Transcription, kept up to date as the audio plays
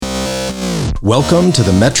Welcome to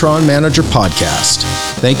the Metron Manager Podcast.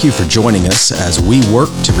 Thank you for joining us as we work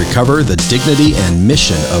to recover the dignity and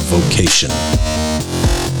mission of vocation.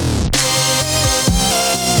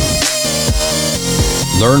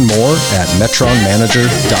 Learn more at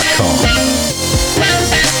metronmanager.com.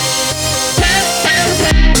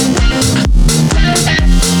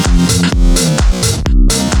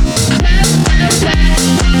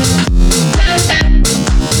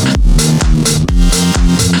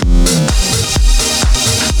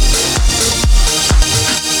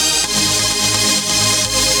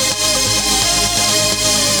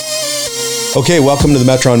 Okay, welcome to the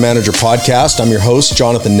Metron Manager Podcast. I'm your host,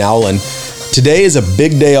 Jonathan Nowlin. Today is a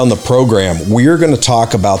big day on the program. We're going to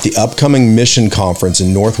talk about the upcoming mission conference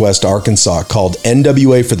in Northwest Arkansas called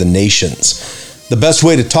NWA for the Nations. The best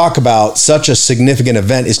way to talk about such a significant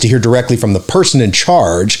event is to hear directly from the person in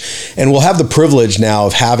charge, and we'll have the privilege now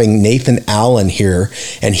of having Nathan Allen here,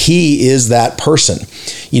 and he is that person.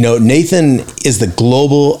 You know, Nathan is the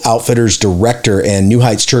Global Outfitters Director and New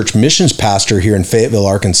Heights Church Missions Pastor here in Fayetteville,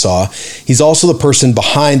 Arkansas. He's also the person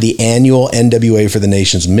behind the annual NWA for the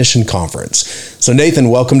Nations Mission Conference. So Nathan,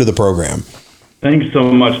 welcome to the program. Thanks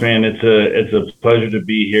so much, man. It's a pleasure to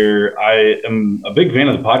be here. I am a big fan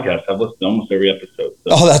of the podcast. I've listened to almost every episode. So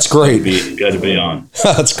oh, that's great. Good to be on.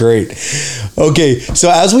 That's great. Okay, so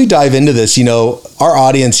as we dive into this, you know, our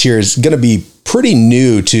audience here is going to be pretty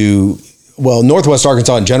new to, well, Northwest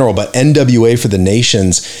Arkansas in general, but NWA for the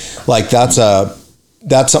Nations, like that's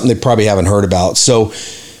something they probably haven't heard about. So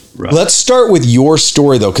right. Let's start with your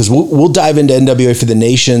story, though, because we'll dive into NWA for the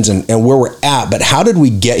Nations and where we're at. But how did we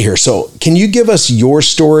get here? So can you give us your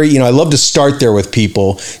story? You know, I love to start there with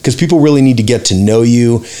people because people really need to get to know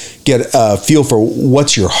you, get a feel for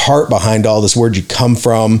what's your heart behind all this, where'd you come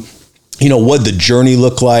from, you know, what the journey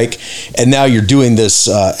looked like. And now you're doing this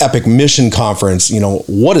epic mission conference. You know,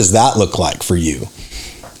 what does that look like for you?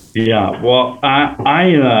 Yeah, well,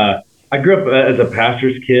 I grew up as a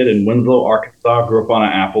pastor's kid in Winslow, Arkansas. Grew up on an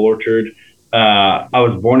apple orchard. I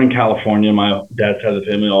was born in California. My dad's side of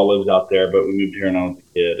the family all lives out there, but we moved here when I was a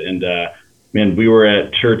kid. And man, we were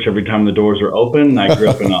at church every time the doors were open. I grew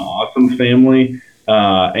up in an awesome family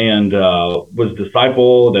and was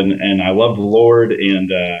discipled, and I loved the Lord.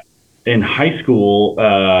 And in high school,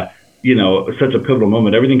 you know, such a pivotal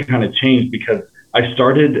moment. Everything kind of changed because I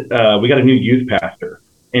started. We got a new youth pastor,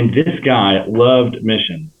 and this guy loved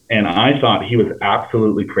missions. And I thought he was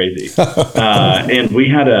absolutely crazy. And we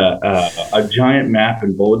had a giant map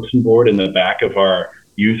and bulletin board in the back of our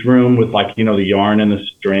youth room with, like, you know, the yarn and the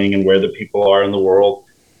string and where the people are in the world.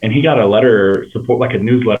 And he got a letter, like a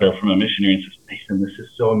newsletter from a missionary, and says, "Nathan, this is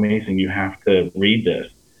so amazing. You have to read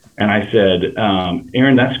this." And I said,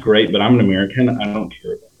 "Aaron, that's great, but I'm an American. I don't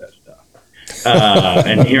care about that stuff."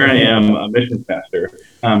 And here I am, a missions pastor.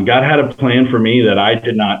 God had a plan for me that I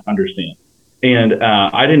did not understand. And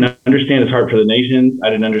I didn't understand his heart for the nations.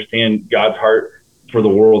 I didn't understand God's heart for the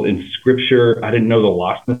world in Scripture. I didn't know the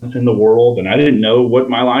lostness in the world, and I didn't know what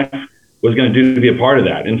my life was going to do to be a part of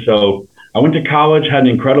that. And so I went to college, had an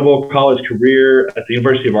incredible college career at the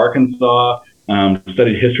University of Arkansas,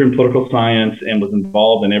 studied history and political science, and was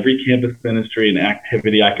involved in every campus ministry and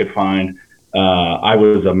activity I could find. I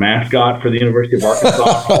was a mascot for the University of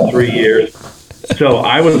Arkansas for 3 years. So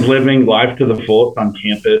I was living life to the fullest on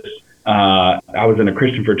campus. I was in a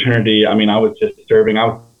Christian fraternity. I mean, I was just serving. I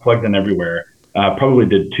was plugged in everywhere. Probably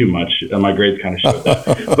did too much. My grades kind of showed that.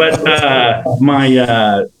 But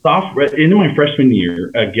into my freshman year,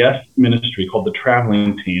 a guest ministry called the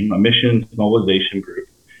Traveling Team, a missions mobilization group,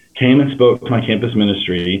 came and spoke to my campus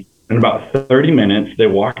ministry. In about 30 minutes, they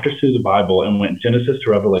walked us through the Bible and went Genesis to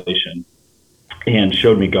Revelation and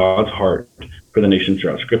showed me God's heart for the nations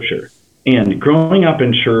throughout Scripture. And growing up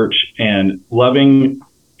in church and loving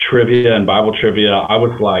trivia and Bible trivia, I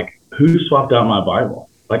was like, who swapped out my Bible?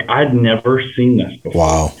 Like, I'd never seen this before.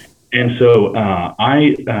 Wow. And so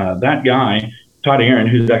that guy, Todd Aaron,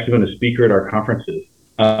 who's actually been a speaker at our conferences,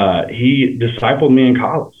 he discipled me in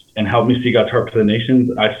college and helped me see God's heart for the nations.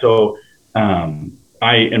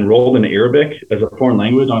 I enrolled in Arabic as a foreign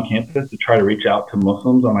language on campus to try to reach out to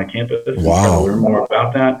Muslims on my campus and try to learn more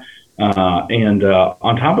about that. And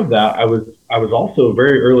on top of that, I was also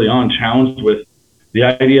very early on challenged with the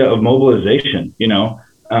idea of mobilization. You know,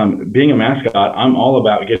 being a mascot, I'm all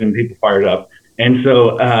about getting people fired up. And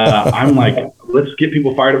so I'm like, let's get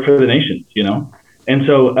people fired up for the nations, you know? And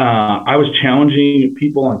so I was challenging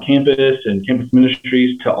people on campus and campus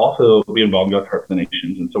ministries to also be involved in God's heart for the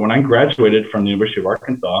nations. And so when I graduated from the University of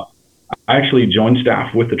Arkansas, I actually joined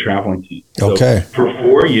staff with the traveling team. Okay. So for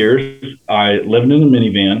 4 years, I lived in a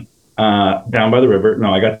minivan down by the river.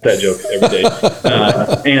 No, I got that joke every day.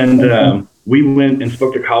 we went and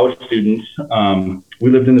spoke to college students. We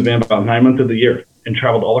lived in the van about 9 months of the year and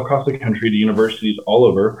traveled all across the country to universities all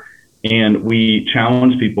over. And we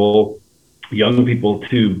challenged people, young people,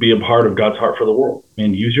 to be a part of God's heart for the world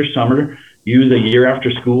and use your summer, use a year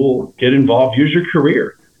after school, get involved, use your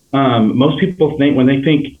career. Most people think, when they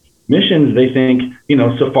think missions, they think,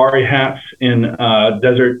 safari hats in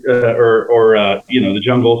desert or the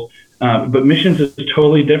jungles. But missions is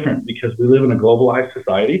totally different because we live in a globalized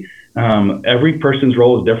society. Every person's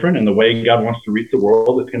role is different, and the way God wants to reach the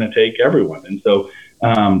world, it's going to take everyone. And so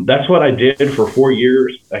that's what I did for 4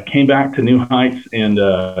 years. I came back to New Heights and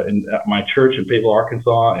my church in Fayetteville,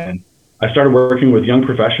 Arkansas, and I started working with young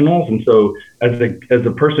professionals. And so as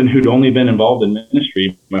a person who'd only been involved in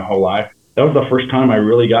ministry my whole life, that was the first time I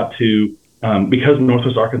really got to, because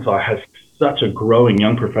Northwest Arkansas has such a growing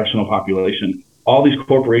young professional population, all these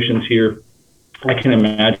corporations here, I can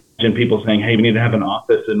imagine people saying, hey, we need to have an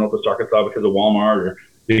office in Northwest Arkansas because of Walmart or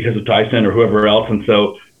because of Tyson or whoever else. And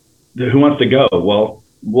so who wants to go? Well,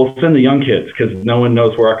 we'll send the young kids because no one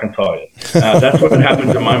knows where Arkansas is. That's what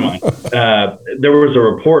happened in my mind. There was a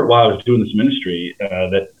report while I was doing this ministry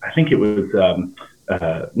that I think it was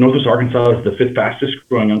Northwest Arkansas is the 5th fastest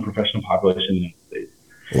growing young professional population in the United States.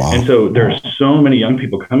 Wow. And so there's so many young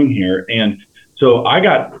people coming here. And so I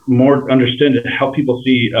got more understood to help people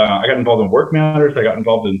see. I got involved in work matters. I got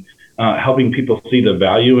involved in helping people see the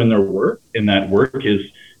value in their work, and that work is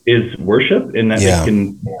worship, and that they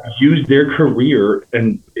can use their career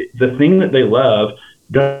and the thing that they love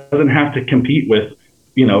doesn't have to compete with,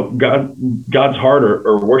 God's heart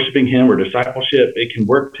or worshiping Him or discipleship. It can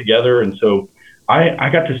work together. And so I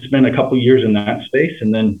got to spend a couple years in that space,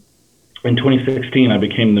 and then in 2016 I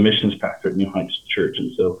became the missions pastor at New Heights Church.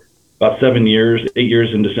 And so about 8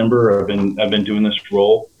 years in December, I've been doing this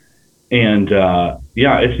role. And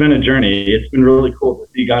it's been a journey. It's been really cool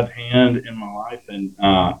to see God's hand in my life. And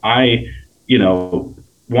I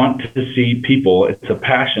want to see people, it's a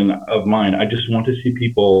passion of mine. I just want to see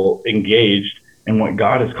people engaged in what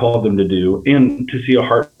God has called them to do and to see a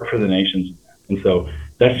heart for the nations. And so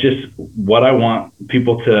that's just what I want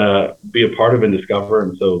people to be a part of and discover.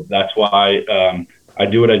 And so that's why I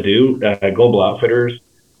do what I do. Global Outfitters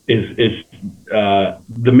is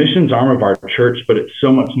the missions arm of our church, but it's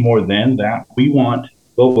so much more than that. We want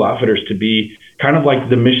Global Outfitters to be kind of like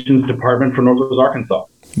the missions department for Northwest Arkansas.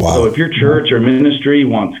 Wow. So if your church or ministry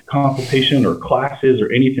wants consultation or classes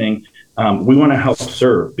or anything, we want to help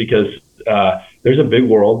serve, because there's a big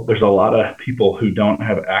world. There's a lot of people who don't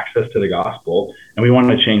have access to the gospel, and we want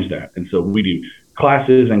to change that. And so we do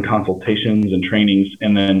classes and consultations and trainings.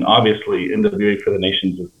 And then obviously NWA for the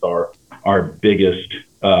Nations is our biggest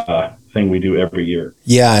thing we do every year.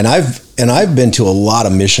 Yeah, and I've been to a lot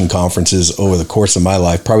of mission conferences over the course of my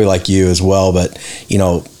life, probably like you as well, but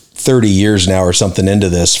 30 years now or something into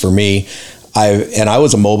this for me. I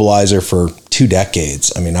was a mobilizer for 2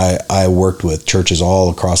 decades. I mean, I worked with churches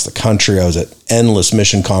all across the country. I was at endless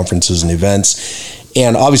mission conferences and events.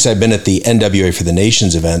 And obviously I've been at the NWA for the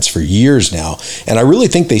Nations events for years now. And I really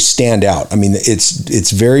think they stand out. I mean,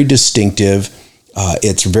 it's very distinctive.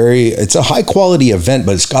 It's a high quality event,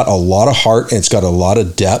 but it's got a lot of heart and it's got a lot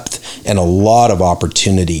of depth and a lot of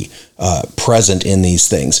opportunity present in these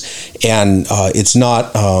things. And it's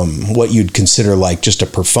not what you'd consider like just a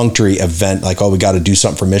perfunctory event, like, oh, we got to do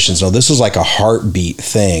something for missions. No, this is like a heartbeat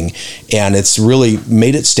thing. And it's really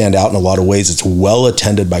made it stand out in a lot of ways. It's well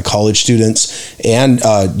attended by college students and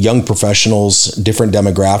young professionals, different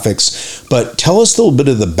demographics. But tell us a little bit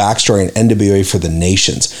of the backstory in NWA for the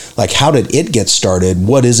Nations. Like, how did it get started?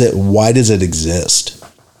 What is it? Why does it exist?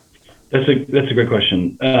 That's a great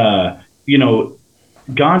question.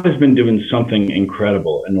 God has been doing something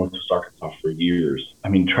incredible in Northwest Arkansas for years. I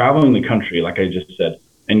mean, traveling the country, like I just said,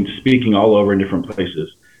 and speaking all over in different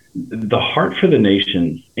places. The heart for the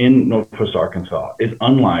nations in Northwest Arkansas is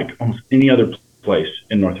unlike almost any other place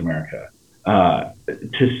in North America.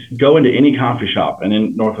 To go into any coffee shop and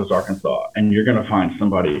in Northwest Arkansas, and you're going to find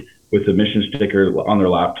somebody with a mission sticker on their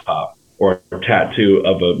laptop or a tattoo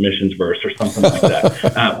of a missions verse or something like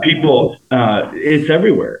that. People, it's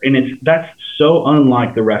everywhere. And that's so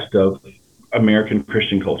unlike the rest of American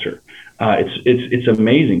Christian culture. It's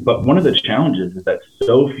amazing. But one of the challenges is that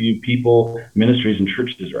so few people, ministries, and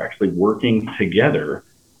churches are actually working together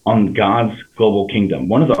on God's global kingdom.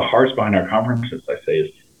 One of the hearts behind our conferences, I say,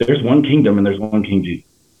 is there's one kingdom and there's one King Jesus.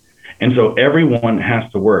 And so everyone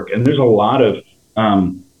has to work. And there's a lot of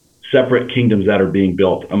separate kingdoms that are being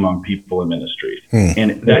built among people in ministries.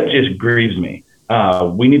 And that just grieves me.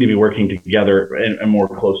 We need to be working together and more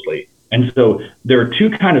closely. And so there are two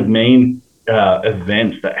kind of main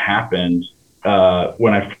events that happened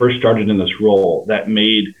when I first started in this role that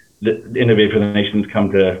made the NWA for the Nations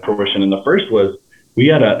come to fruition. And the first was we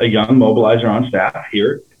had a young mobilizer on staff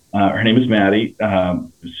here. Her name is Maddie,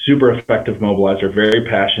 super effective mobilizer, very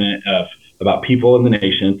passionate about people in the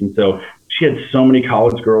nations. And so she had so many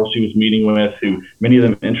college girls she was meeting with, who many of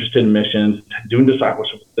them interested in missions, doing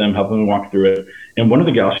discipleship with them, helping them walk through it. And one of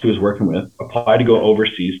the gals she was working with applied to go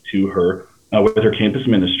overseas to her with her campus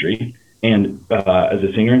ministry and as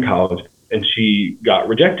a senior in college. And she got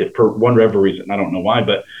rejected for whatever reason. I don't know why,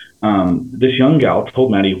 but this young gal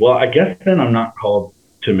told Maddie, well, I guess then I'm not called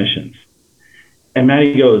to missions. And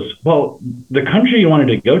Maddie goes, well, the country you wanted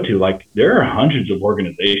to go to, like, there are hundreds of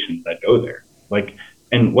organizations that go there. Like,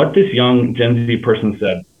 and what this young Gen Z person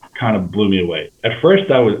said kind of blew me away. At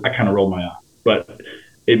first, I kind of rolled my eyes, but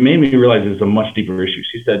it made me realize it's a much deeper issue.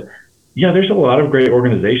 She said, yeah, there's a lot of great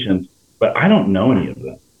organizations, but I don't know any of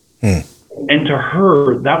them. And to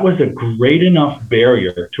her, that was a great enough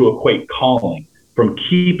barrier to equate calling from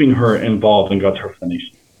keeping her involved in God's Heart for the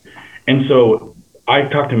Nation. And so I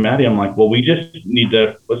talked to Maddie. I'm like, well, we just need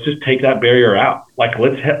to, let's just take that barrier out. Like,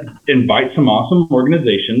 let's invite some awesome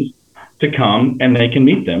organizations to come and they can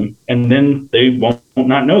meet them, and then they won't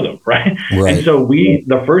not know them, right? And so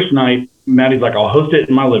the first night, Maddie's like, I'll host it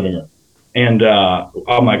in my living room. And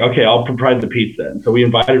I'm like, okay, I'll provide the pizza. And so we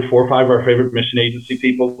invited 4 or 5 of our favorite mission agency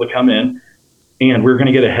people to come in, and we were going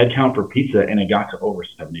to get a head count for pizza, and it got to over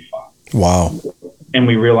 75. Wow. And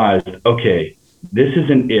we realized, okay, this is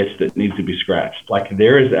an itch that needs to be scratched. Like,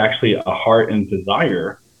 there is actually a heart and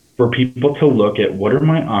desire for people to look at what are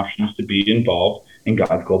my options to be involved in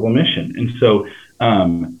God's global mission. And so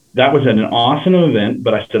that was an awesome event,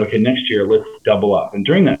 but I said, okay, next year, let's double up. And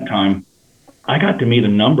during that time, I got to meet a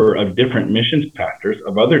number of different missions pastors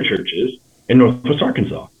of other churches in Northwest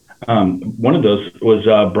Arkansas. One of those was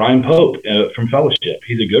Brian Pope from Fellowship.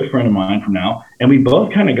 He's a good friend of mine from now. And we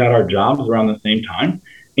both kind of got our jobs around the same time.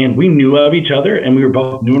 And we knew of each other, and we were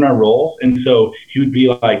both new in our roles. And so he would be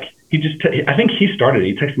like, I think he started it.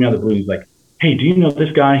 He texted me out of the blue. He's like, hey, do you know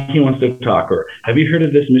this guy? He wants to talk. Or have you heard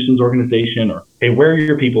of this missions organization? Or, hey, where are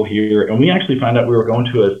your people here? And we actually found out we were going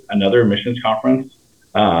to another missions conference.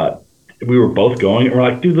 We were both going, and we're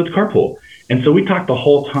like, dude, let's carpool. And so we talked the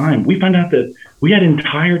whole time. We found out that we had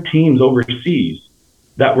entire teams overseas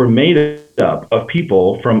that were made up of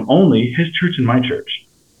people from only his church and my church.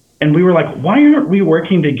 And we were like, why aren't we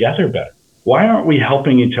working together better? Why aren't we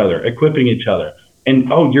helping each other, equipping each other?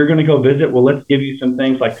 And, oh, you're going to go visit? Well, let's give you some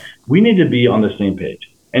things. Like, we need to be on the same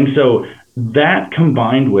page. And so that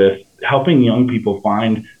combined with helping young people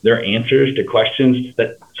find their answers to questions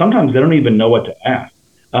that sometimes they don't even know what to ask.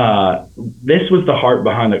 This was the heart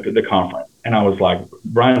behind the conference. And I was like,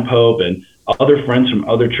 Brian Pope and other friends from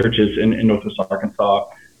other churches in Northwest Arkansas,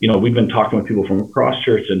 you know, we've been talking with people from Cross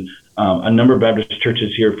Church and a number of Baptist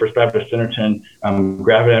churches here, First Baptist Centerton,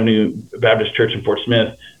 Gravette Avenue Baptist Church in Fort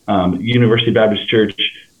Smith, University Baptist Church,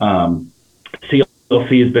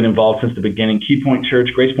 CLC has been involved since the beginning, Key Point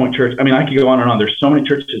Church, Grace Point Church. I mean, I could go on and on. There's so many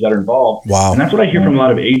churches that are involved. Wow. And that's what I hear from a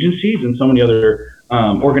lot of agencies and so many other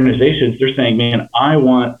organizations. They're saying, man,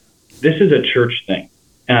 this is a church thing.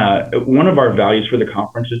 One of our values for the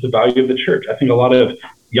conference is the value of the church. I think a lot of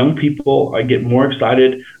young people get more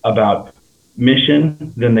excited about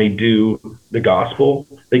mission than they do the gospel.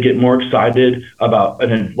 They get more excited about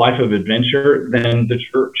a life of adventure than the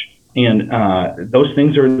church. And those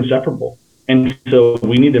things are inseparable. And so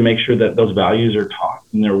we need to make sure that those values are taught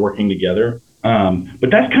and they're working together. But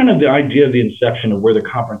that's kind of the idea of the inception of where the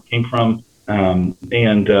conference came from.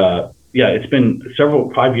 Yeah, it's been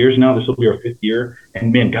 5 years now. This will be our 5th year.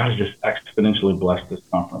 And man, God has just exponentially blessed this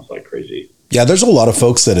conference like crazy. Yeah, there's a lot of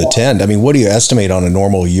folks that attend. I mean, what do you estimate on a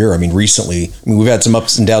normal year? I mean, recently, we've had some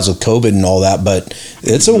ups and downs with COVID and all that, but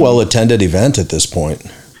it's a well-attended event at this point.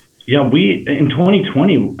 Yeah, in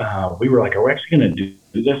 2020, we were like, are we actually going to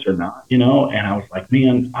do this or not? You know, and I was like,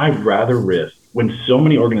 man, I'd rather risk when so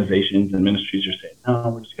many organizations and ministries are saying, no,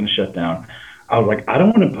 we're just going to shut down. I was like, I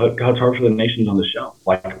don't want to put God's Heart for the Nations on the shelf.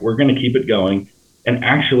 Like, we're going to keep it going. And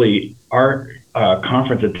actually, our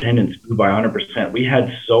conference attendance grew by 100%. We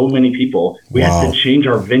had so many people. We had to change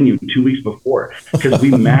our venue 2 weeks before because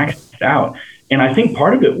we maxed out. And I think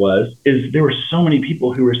part of it is there were so many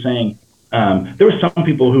people who were saying, there were some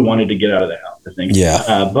people who wanted to get out of the house, I think.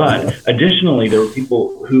 Yeah. But additionally, there were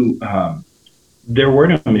people who, there were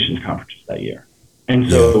no missions conferences that year. And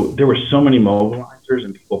so there were so many mobilizers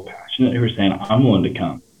and people passionate who were saying, I'm willing to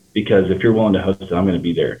come because if you're willing to host it, I'm going to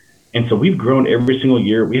be there. And so we've grown every single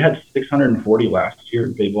year. We had 640 last year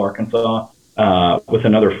in Fayetteville, Arkansas, with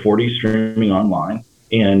another 40 streaming online.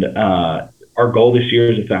 And our goal this year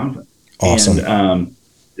is 1,000. Awesome. And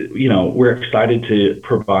we're excited to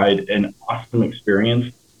provide an awesome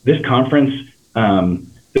experience. This conference,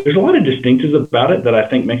 there's a lot of distinctives about it that I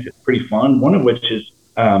think makes it pretty fun. One of which is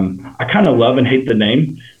I kind of love and hate the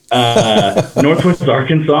name. Northwest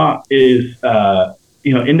Arkansas is,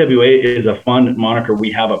 NWA is a fun moniker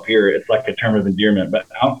we have up here. It's like a term of endearment, but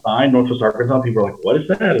outside Northwest Arkansas, people are like, what is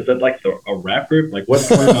that? Is that like a rap group? Like, what's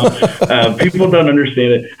going on? People don't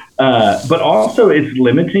understand it. But also it's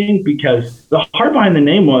limiting, because the heart behind the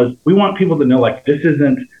name was, we want people to know, like, this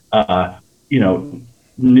isn't,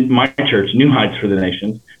 my church, New Heights for the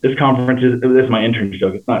Nations. This conference is my intern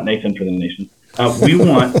joke. It's not Nathan for the Nations. We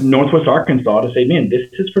want Northwest Arkansas to say, man, this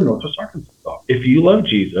is for Northwest Arkansas. If you love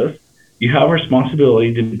Jesus, you have a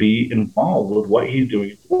responsibility to be involved with what he's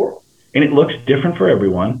doing in the world. And it looks different for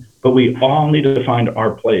everyone, but we all need to find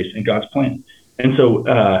our place in God's plan. And so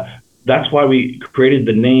that's why we created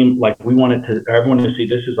the name. Like, we wanted everyone to see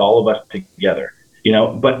this is all of us together,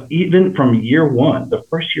 But even from year one, the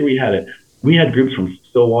first year we had it, we had groups from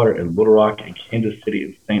Stillwater and Little Rock and Kansas City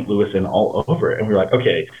and St. Louis and all over. And we were like,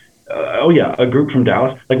 okay, a group from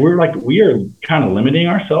Dallas. Like, we are kind of limiting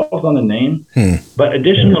ourselves on the name. But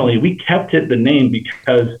additionally, we kept it the name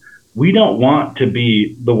because we don't want to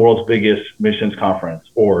be the world's biggest missions conference,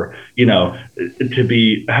 or,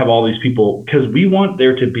 to have all these people, because we want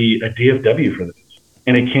there to be a DFW for the nation,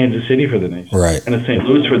 and a Kansas City for the nation, right, and a St.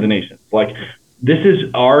 Louis for the nation. Like, this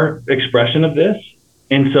is our expression of this.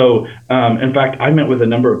 And so, in fact, I met with a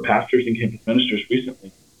number of pastors and campus ministers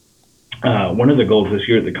recently. One of the goals this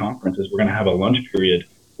year at the conference is we're going to have a lunch period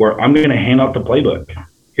where I'm going to hand out the playbook.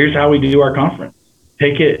 Here's how we do our conference.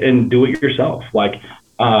 Take it and do it yourself. Like,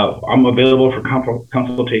 I'm available for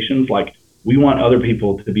consultations. Like, we want other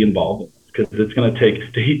people to be involved in this, because it's going to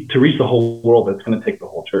take, to reach the whole world, it's going to take the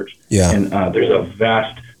whole church. Yeah. And there's a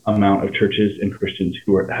vast amount of churches and Christians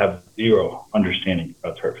who have zero understanding of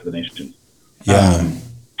God's heart for the nations. Yeah.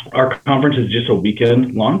 Our conference is just a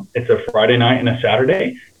weekend long. It's a Friday night and a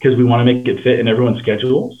Saturday, because we want to make it fit in everyone's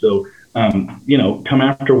schedule. So, come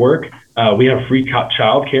after work. We have free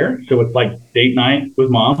childcare. So it's like date night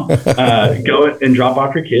with mom. Go and drop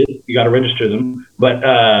off your kids. You got to register them.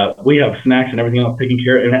 But we have snacks and everything else taken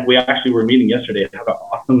care of. And we actually were meeting yesterday to have an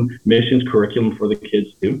awesome missions curriculum for the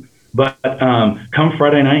kids too. But come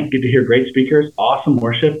Friday night, get to hear great speakers, awesome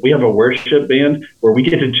worship. We have a worship band where we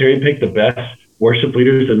get to cherry pick the best worship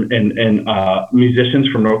leaders and musicians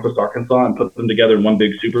from Northwest Arkansas and put them together in one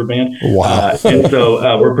big super band. Wow. And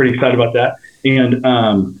so we're pretty excited about that.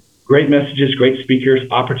 And great messages, great speakers,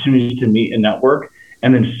 opportunity to meet and network.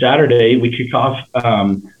 And then Saturday, we kick off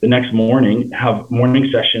the next morning, have morning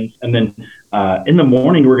sessions. And then in the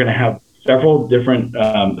morning, we're going to have several different,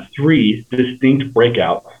 3 distinct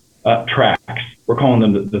breakout tracks. We're calling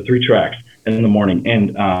them the 3 tracks in the morning.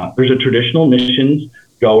 And there's a traditional missions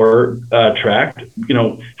goer track.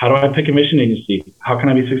 How do I pick a mission agency? How can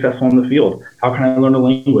I be successful in the field? How can I learn a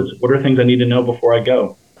language? What are things I need to know before I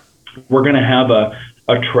go? We're going to have a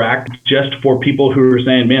track just for people who are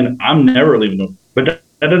saying, man, I'm never leaving them. But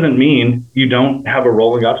that doesn't mean you don't have a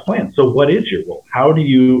role in God's plan. So what is your role? How do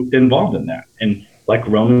you involved in that? And like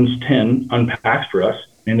Romans 10 unpacks for us,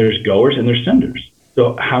 and there's goers and there's senders.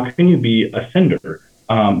 So how can you be a sender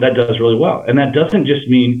that does really well? And that doesn't just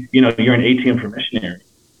mean, you're an ATM for missionaries,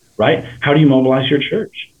 right? How do you mobilize your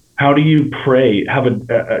church? How do you pray,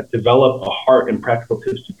 develop a heart and practical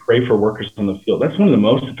tips to pray for workers on the field? That's one of the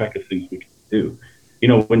most effective things we can do.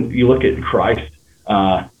 When you look at Christ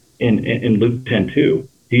in Luke 10:2,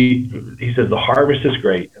 he says, the harvest is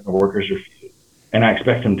great and the workers are few. And I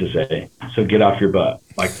expect him to say, so get off your butt,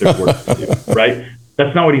 like there's work to do, right?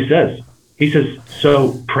 That's not what he says. He says,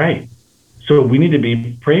 so pray. So we need to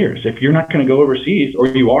be prayers. If you're not going to go overseas, or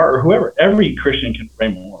you are, or whoever, every Christian can pray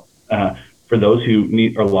more for those who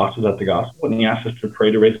are lost without the gospel. And he asks us to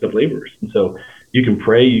pray to raise up laborers. And so you can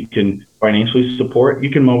pray, you can financially support, you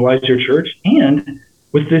can mobilize your church. And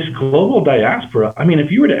with this global diaspora,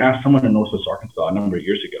 if you were to ask someone in Northwest Arkansas a number of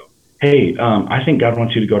years ago, hey, I think God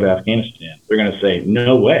wants you to go to Afghanistan, they're going to say,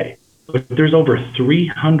 no way. But there's over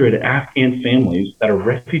 300 Afghan families that are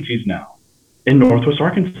refugees now in Northwest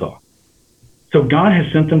Arkansas. So God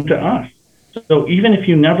has sent them to us. So even if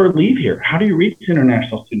you never leave here, how do you reach the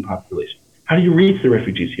international student population? How do you reach the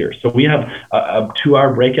refugees here? So we have a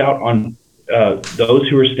 2-hour breakout on those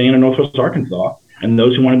who are staying in Northwest Arkansas and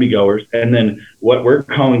those who want to be goers. And then what we're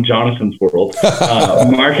calling Jonathan's World,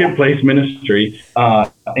 marketplace ministry,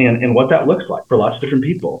 and what that looks like for lots of different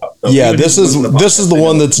people. So yeah, this is the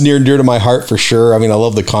one that's near and dear to my heart for sure. I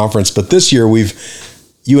love the conference, but this year we've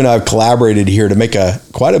you and I have collaborated here to make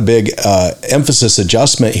quite a big emphasis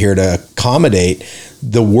adjustment here to accommodate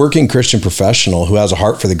the working Christian professional who has a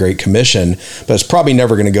heart for the Great Commission, but it's probably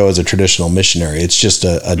never going to go as a traditional missionary. It's just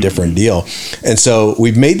a different deal. And so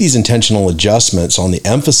we've made these intentional adjustments on the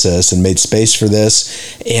emphasis and made space for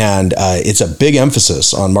this. And it's a big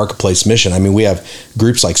emphasis on marketplace mission. I mean, we have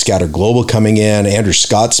groups like Scatter Global coming in, Andrew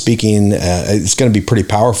Scott speaking. It's going to be pretty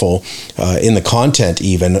powerful in the content,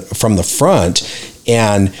 even from the front.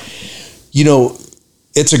 And, you know,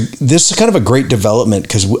 this is kind of a great development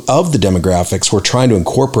because of the demographics we're trying to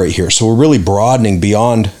incorporate here. So we're really broadening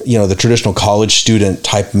beyond, you know, the traditional college student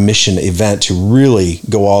type mission event to really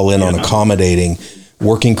go all in on accommodating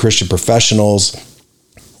working Christian professionals.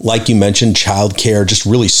 Like you mentioned, childcare, just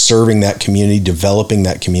really serving that community, developing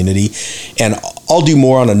that community. And I'll do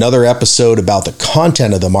more on another episode about the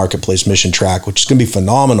content of the marketplace mission track, which is going to be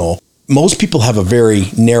phenomenal. Most people have a very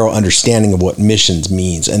narrow understanding of what missions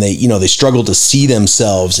means, and they struggle to see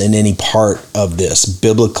themselves in any part of this.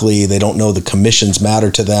 Biblically, they don't know the commissions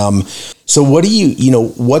matter to them. So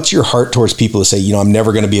what's your heart towards people who say, I'm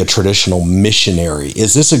never going to be a traditional missionary?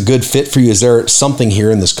 Is this a good fit for you? Is there something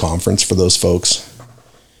here in this conference for those folks?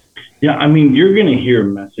 Yeah, I mean, you're going to hear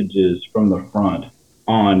messages from the front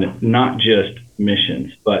on not just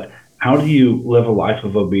missions, but how do you live a life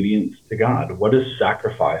of obedience to God? What does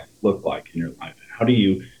sacrifice look like in your life? How do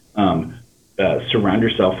you surround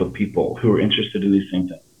yourself with people who are interested in these things?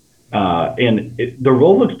 The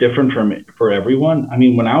role looks different for everyone. I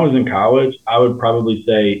mean, when I was in college, I would probably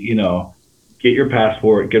say, get your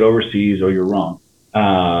passport, get overseas, or you're wrong.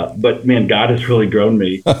 But man, God has really grown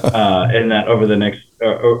me in that over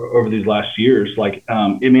these last years.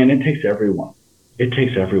 It takes everyone. It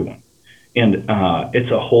takes everyone. And it's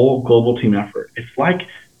a whole global team effort. It's like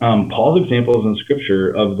Paul's examples in Scripture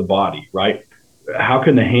of the body, right? How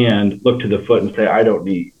can the hand look to the foot and say, I don't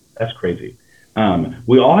need? That's crazy.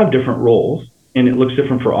 We all have different roles, and it looks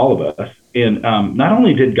different for all of us. And not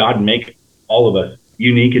only did God make all of us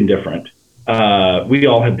unique and different, we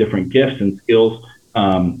all have different gifts and skills.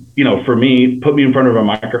 For me, put me in front of a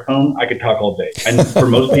microphone, I could talk all day. And for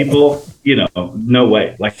most people, no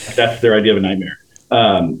way. Like, that's their idea of a nightmare.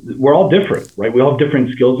 We're all different, right? We all have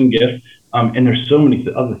different skills and gifts. And there's so many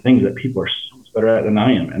other things that people are so much better at than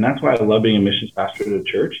I am. And that's why I love being a missions pastor at a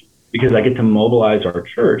church, because I get to mobilize our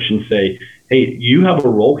church and say, hey, you have a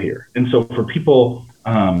role here. And so for people,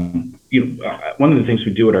 one of the things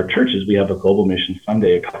we do at our church is we have a global mission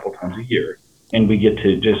Sunday a couple times a year. And we get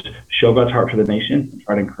to just show God's heart for the nation and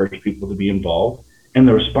try to encourage people to be involved. And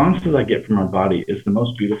the responses I get from our body is the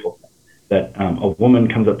most beautiful thing. That a woman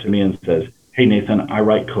comes up to me and says, hey, Nathan, I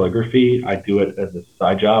write calligraphy. I do it as a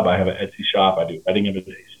side job. I have an Etsy shop. I do wedding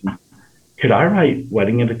invitations. Could I write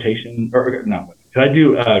wedding invitations? Could I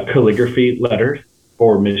do calligraphy letters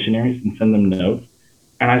for missionaries and send them notes?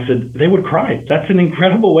 And I said, they would cry. That's an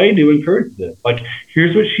incredible way to encourage them. Like,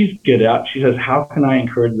 here's what she's good at. She says, how can I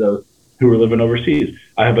encourage those who are living overseas?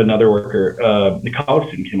 I have another worker, the college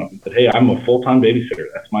student came up and said, hey, I'm a full-time babysitter.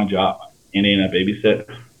 That's my job. And I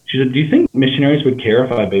babysit. She said, do you think missionaries would care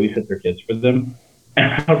if I babysit their kids for them?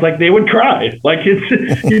 And I was like, they would cry. Like, it's,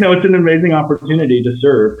 it's an amazing opportunity to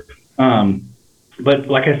serve. But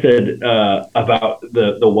like I said, about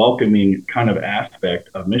the welcoming kind of aspect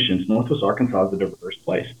of missions, Northwest Arkansas is a diverse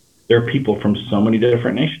place. There are people from so many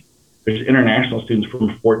different nations. There's international students from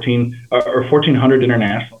 1,400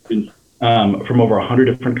 international students from over 100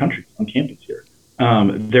 different countries on campus here.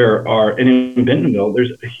 And in Bentonville,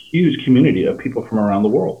 there's a huge community of people from around the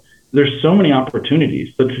world. There's so many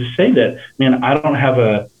opportunities. So to say that, man, I don't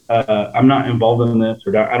have I'm not involved in this,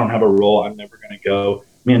 or I don't have a role, I'm never going to go.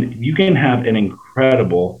 Man, you can have an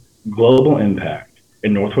incredible global impact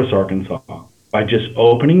in Northwest Arkansas by just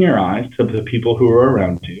opening your eyes to the people who are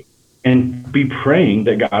around you and be praying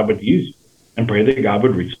that God would use you and pray that God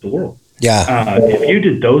would reach the world. Yeah. If you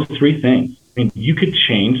did those three things, you could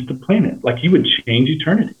change the planet. Like, you would change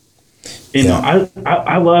eternity.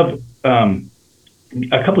 I love,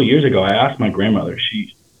 a couple of years ago, I asked my grandmother,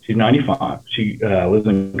 she's 95. She lives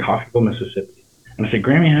in Coffeyville, Mississippi. And I said,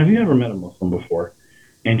 Grammy, have you ever met a Muslim before?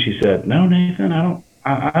 And she said, no, Nathan,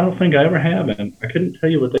 I don't think I ever have. And I couldn't tell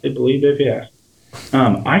you what they believe if you asked.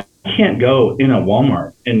 I can't go in a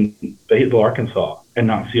Walmart in Fayetteville, Arkansas and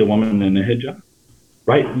not see a woman in a hijab,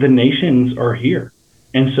 right? The nations are here.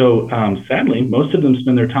 And so, sadly, most of them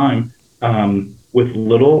spend their time with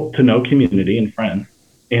little to no community and friends.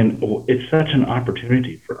 And it's such an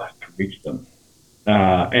opportunity for us to reach them.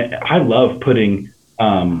 And I love putting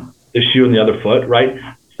the shoe on the other foot, right?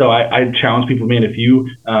 So I challenge people, man, if you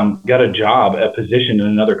got a position in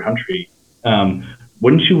another country,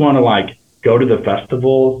 wouldn't you want to go to the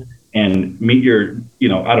festivals and meet your,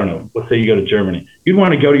 I don't know, let's say you go to Germany. You'd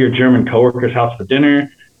want to go to your German coworker's house for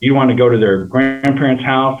dinner. You'd want to go to their grandparents'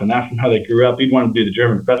 house and ask them how they grew up. You'd want to do the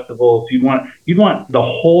German festivals. You'd want the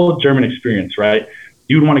whole German experience, right?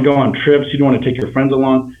 You'd want to go on trips. You'd want to take your friends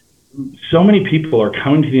along. So many people are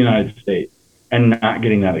coming to the United States and not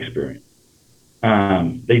getting that experience.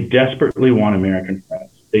 They desperately want American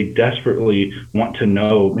friends. They desperately want to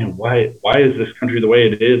know, man, why is this country the way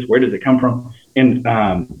it is? Where does it come from? And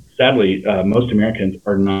sadly, most Americans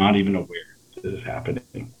are not even aware this is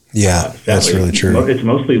happening. Yeah, that's really true. It's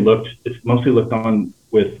mostly looked on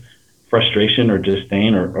with frustration or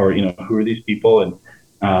disdain, or who are these people?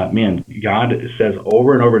 And man, God says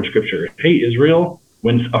over and over in Scripture, hey, Israel,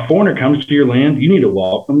 when a foreigner comes to your land, you need to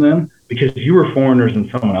welcome them because you were foreigners in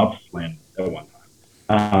someone else's land at one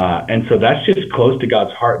time. And so that's just close to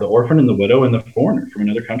God's heart, the orphan and the widow and the foreigner from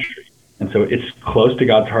another country. And so it's close to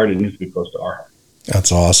God's heart. It needs to be close to our heart.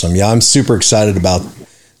 That's awesome. Yeah, I'm super excited about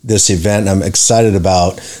this event. I'm excited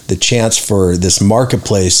about the chance for this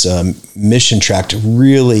marketplace mission track to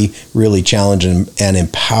really, really challenge and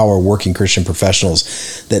empower working Christian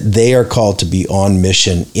professionals, that they are called to be on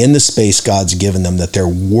mission in the space God's given them, that their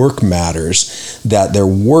work matters, that their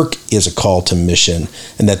work is a call to mission,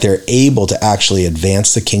 and that they're able to actually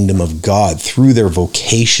advance the kingdom of God through their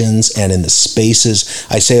vocations and in the spaces.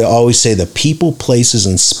 I always say the people, places,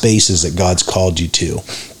 and spaces that God's called you to.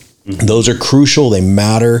 Those are crucial. They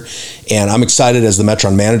matter. And I'm excited as the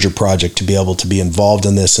Metron Manager Project to be able to be involved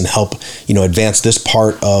in this and help, advance this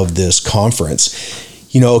part of this conference.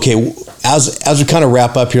 Okay, as we kind of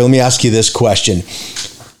wrap up here, let me ask you this question.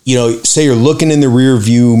 Say you're looking in the rear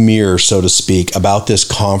view mirror, so to speak, about this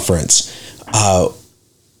conference.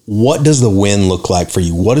 What does the win look like for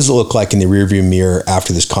you? What does it look like in the rear view mirror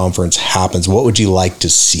after this conference happens? What would you like to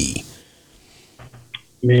see?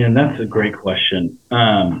 Man, that's a great question.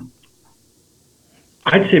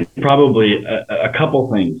 I'd say probably a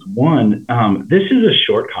couple things. One, this is a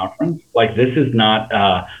short conference. Like, this is not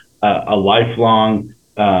a lifelong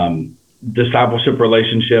discipleship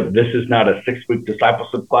relationship. This is not a 6-week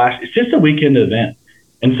discipleship class. It's just a weekend event.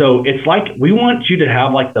 And so it's like, we want you to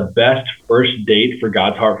have like the best first date for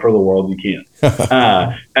God's heart for the world you can.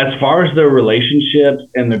 As far as the relationships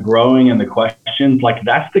and the growing and the questions, like,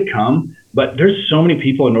 that's to come. But there's so many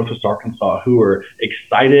people in Northwest Arkansas who are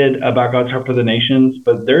excited about God's heart for the nations,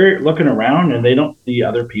 but they're looking around and they don't see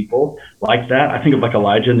other people like that. I think of like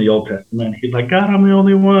Elijah in the Old Testament. He's like, God, I'm the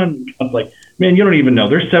only one. I was like, man, you don't even know.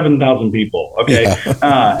 There's 7,000 people. Okay.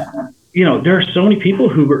 Yeah. There are so many people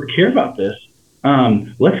who care about this.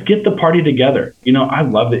 Let's get the party together. I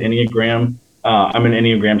love the Enneagram. I'm an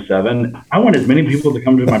Enneagram 7. I want as many people to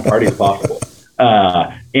come to my party as possible.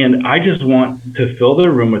 And I just want to fill the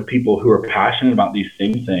room with people who are passionate about these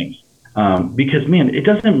same things. Because, man, it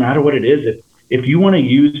doesn't matter what it is. If you want to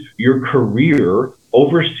use your career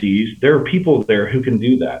overseas, there are people there who can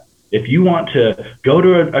do that. If you want to go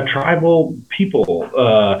to a tribal people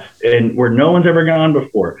and where no one's ever gone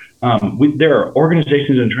before, there are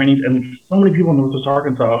organizations and trainings, and so many people in Northwest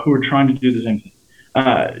Arkansas who are trying to do the same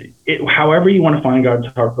thing. However you want to find God's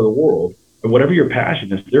heart for the world, or whatever your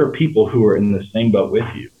passion is, there are people who are in the same boat with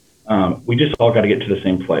you. We just all got to get to the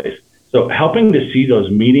same place. So helping to see those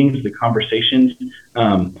meetings, the conversations,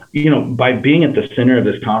 by being at the center of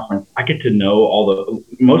this conference, I get to know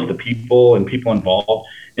most of the people and people involved.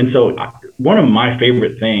 And so one of my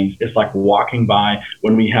favorite things is like walking by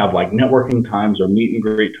when we have like networking times or meet and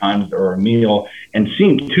greet times or a meal, and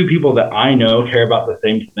seeing two people that I know care about the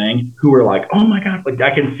same thing, who are like, oh my God, like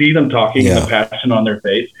I can see them talking and the passion on their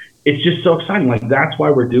face. It's just so exciting. Like, that's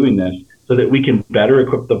why we're doing this, so that we can better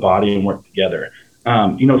equip the body and work together.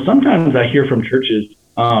 Sometimes I hear from churches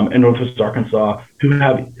in Northwest Arkansas who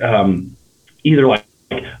have either like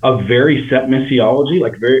a very set missiology,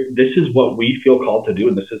 like this is what we feel called to do,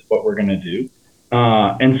 and this is what we're going to do.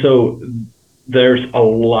 And so there's a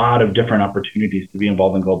lot of different opportunities to be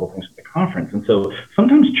involved in global things at the conference. And so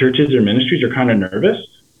sometimes churches or ministries are kind of nervous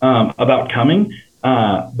about coming.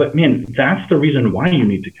 But man, that's the reason why you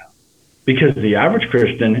need to come. Because the average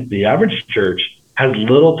Christian, the average church has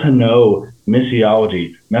little to no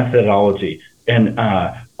missiology, methodology, and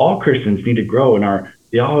all Christians need to grow in our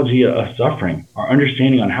theology of suffering, our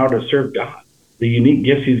understanding on how to serve God, the unique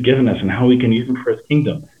gifts He's given us, and how we can use them for His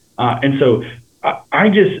kingdom. And so I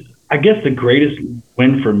guess the greatest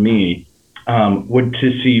win for me would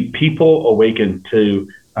to see people awaken to,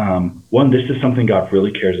 one, this is something God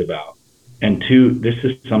really cares about, and two, this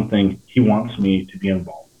is something He wants me to be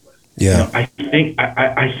involved. Yeah, I think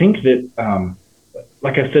that,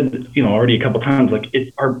 like I said, already a couple times, like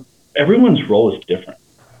everyone's role is different.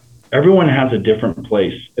 everyone has a different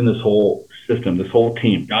place in this whole system, this whole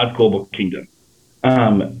team, God's global kingdom.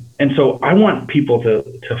 And so I want people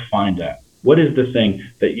to find that. What is the thing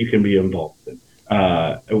that you can be involved in?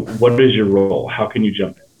 What is your role? How can you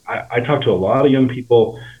jump in? I talk to a lot of young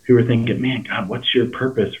people who are thinking, man, God, what's your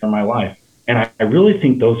purpose for my life? And I really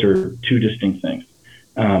think those are two distinct things.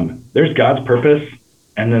 There's God's purpose,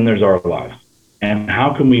 and then there's our lives. And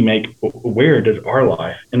how can we where does our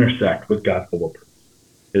life intersect with God's global purpose?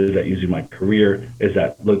 Is that using my career? Is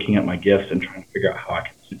that looking at my gifts and trying to figure out how I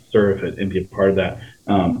can serve it and be a part of that?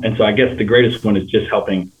 And so I guess the greatest one is just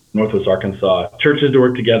helping Northwest Arkansas churches to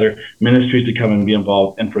work together, ministries to come and be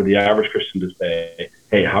involved, and for the average Christian to say,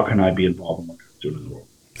 hey, how can I be involved in what God's doing in the world?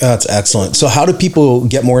 That's excellent. So how do people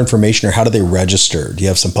get more information, or how do they register? Do you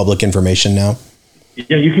have some public information now?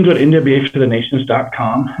 Yeah, you can go to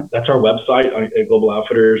NWAforthenations.com. That's our website at Global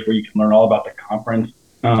Outfitters, where you can learn all about the conference.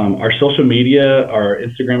 Our social media, our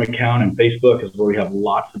Instagram account and Facebook is where we have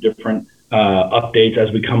lots of different updates as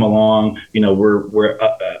we come along. You know, we're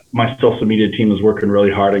my social media team is working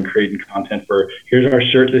really hard on creating content for, here's our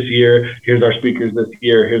shirt this year, here's our speakers this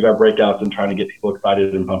year, here's our breakouts, and trying to get people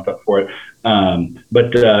excited and pumped up for it.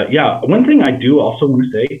 Yeah, one thing I do also want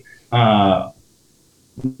to say, now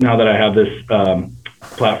that I have this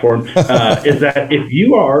platform, is that if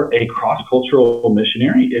you are a cross-cultural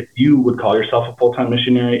missionary, if you would call yourself a full-time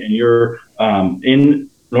missionary and you're in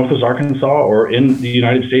Northwest Arkansas or in the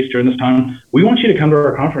United States during this time, we want you to come to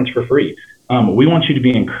our conference for free. We want you to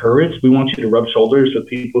be encouraged. We want you to rub shoulders with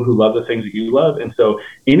people who love the things that you love. And so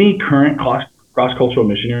any current cross-cultural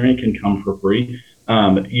missionary can come for free.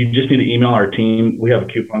 You just need to email our team. We have a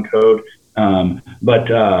coupon code.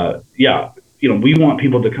 Yeah, you know, we want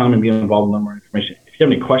people to come and be involved and learn more information. If you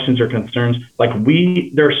have any questions or concerns,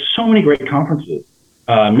 there are so many great conferences,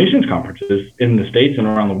 missions conferences in the States and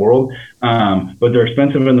around the world, but they're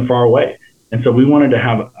expensive and they're far away. And so we wanted to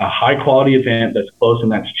have a high quality event that's close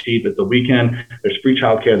and that's cheap. It's a weekend. There's free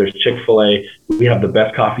childcare. There's Chick-fil-A. We have the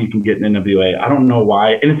best coffee you can get in NWA. I don't know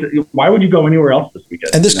why. And why would you go anywhere else this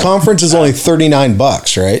weekend? And this conference is only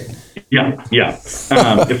 $39, right? Yeah.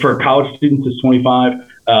 For college students, it's $25.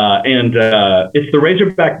 It's the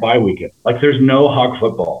Razorback bye weekend. Like, there's no hog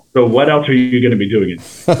football. So what else are you going to be doing?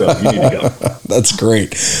 So you need to go. That's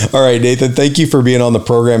great. All right, Nathan, thank you for being on the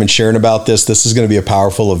program and sharing about this. This is going to be a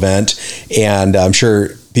powerful event, and I'm sure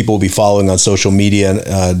people will be following on social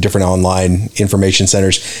media, different online information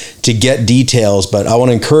centers to get details. But I want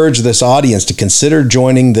to encourage this audience to consider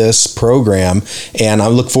joining this program. And I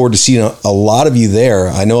look forward to seeing a lot of you there.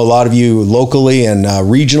 I know a lot of you locally and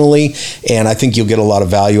regionally, and I think you'll get a lot of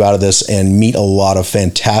value out of this and meet a lot of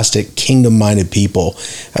fantastic kingdom-minded people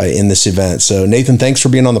in this event. So Nathan, thanks for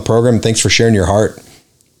being on the program. Thanks for sharing your heart.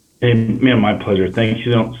 Hey, man, my pleasure. Thank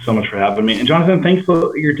you so much for having me. And Jonathan, thanks for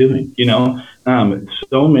what you're doing. You know,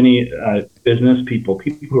 so many business people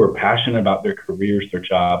who are passionate about their careers, their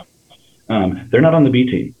jobs, they're not on the B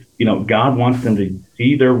team. You know, God wants them to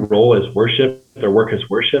see their role as worship, their work as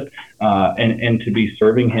worship, and to be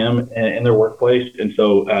serving Him in their workplace. And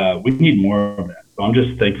so we need more of that. So I'm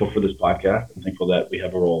just thankful for this podcast and thankful that we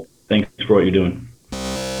have a role. Thanks for what you're doing.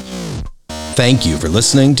 Thank you for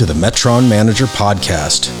listening to the Metron Manager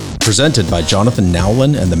Podcast, presented by Jonathan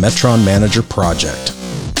Nowlin and the Metron Manager Project.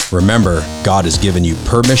 Remember, God has given you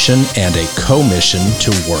permission and a commission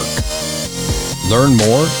to work. Learn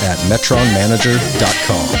more at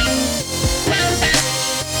metronmanager.com.